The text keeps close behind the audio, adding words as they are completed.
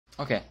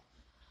Okay,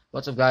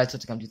 what's up guys,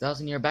 it's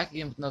Come2000 here, back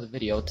again with another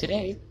video.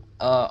 Today,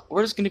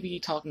 we're just going to be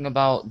talking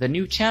about the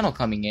new channel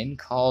coming in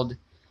called,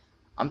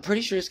 I'm pretty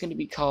sure it's going to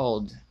be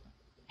called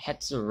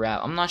Hetzer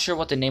Rap. I'm not sure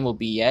what the name will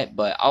be yet,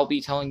 but I'll be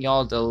telling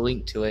y'all the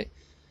link to it.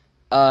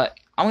 I'm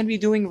going to be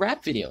doing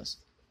rap videos.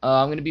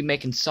 I'm going to be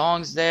making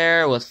songs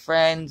there with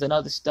friends and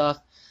other stuff.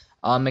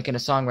 I'm making a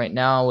song right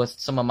now with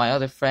some of my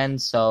other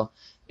friends, so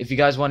if you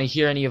guys want to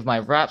hear any of my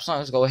rap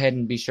songs, go ahead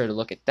and be sure to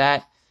look at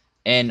that.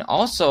 And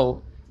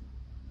also,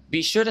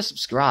 be sure to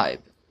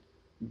subscribe.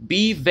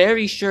 Be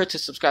very sure to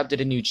subscribe to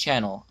the new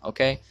channel,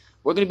 okay?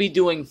 We're going to be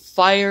doing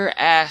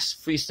fire-ass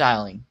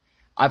freestyling.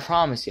 I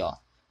promise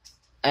y'all.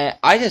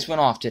 I just went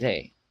off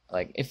today.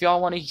 Like, if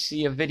y'all want to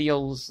see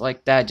videos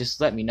like that, just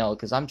let me know,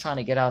 because I'm trying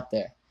to get out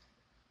there.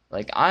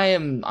 Like,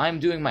 I'm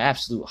doing my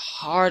absolute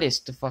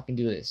hardest to fucking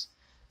do this.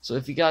 So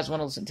if you guys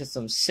want to listen to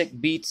some sick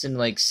beats and,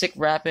 like, sick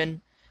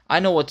rapping, I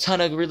know a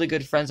ton of really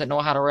good friends that know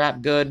how to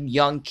rap good.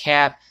 Young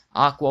Cap,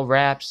 Aqua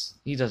Raps.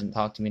 He doesn't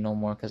talk to me no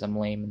more because I'm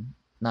lame and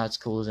not as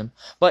cool as him.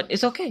 But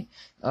it's okay.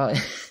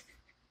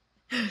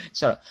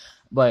 Shut up.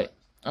 But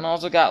I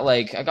also got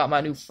I got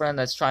my new friend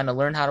that's trying to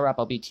learn how to rap.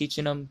 I'll be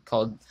teaching him,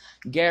 called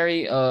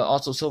Gary.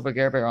 Also Silver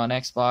Gary Bear on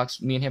Xbox.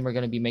 Me and him are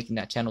gonna be making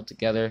that channel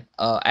together.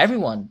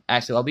 Everyone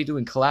actually. I'll be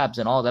doing collabs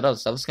and all that other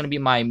stuff. It's gonna be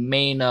my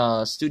main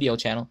studio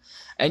channel,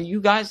 and you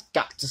guys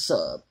got to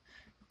sub.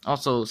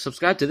 Also,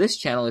 subscribe to this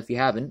channel if you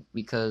haven't,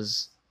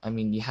 because, I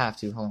mean, you have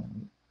to. Hold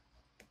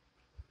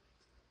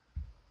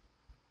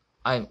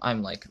on.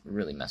 I'm like,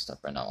 really messed up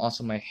right now.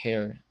 Also, my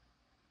hair.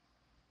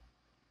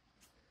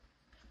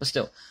 But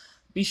still,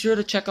 be sure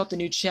to check out the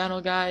new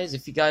channel, guys.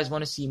 If you guys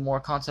want to see more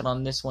content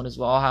on this one as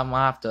well, I'm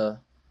gonna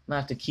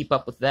have to keep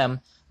up with them.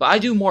 But I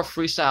do more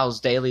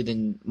freestyles daily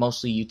than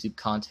mostly YouTube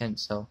content,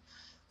 so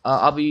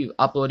I'll be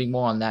uploading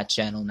more on that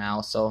channel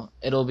now. So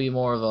it'll be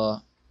more of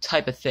a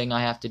type of thing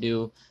I have to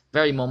do.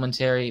 Very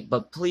momentary,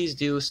 but please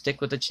do stick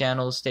with the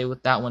channel, stay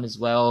with that one as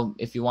well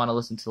if you want to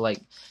listen to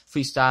like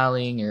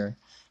freestyling or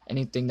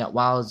anything that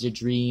wows your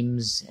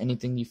dreams,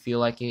 anything you feel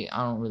like it. I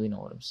don't really know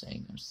what I'm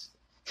saying.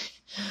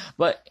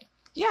 But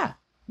yeah,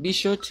 be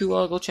sure to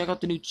go check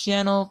out the new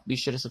channel. Be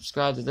sure to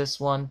subscribe to this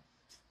one.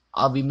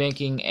 I'll be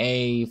making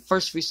a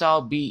first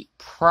freestyle beat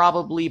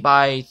probably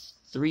by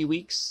 3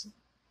 weeks.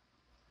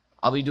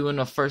 I'll be doing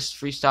a first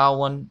freestyle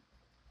one,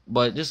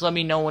 but just let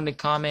me know in the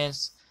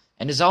comments.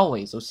 And as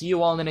always, I'll see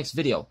you all in the next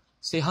video.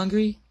 Stay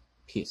hungry.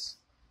 Peace.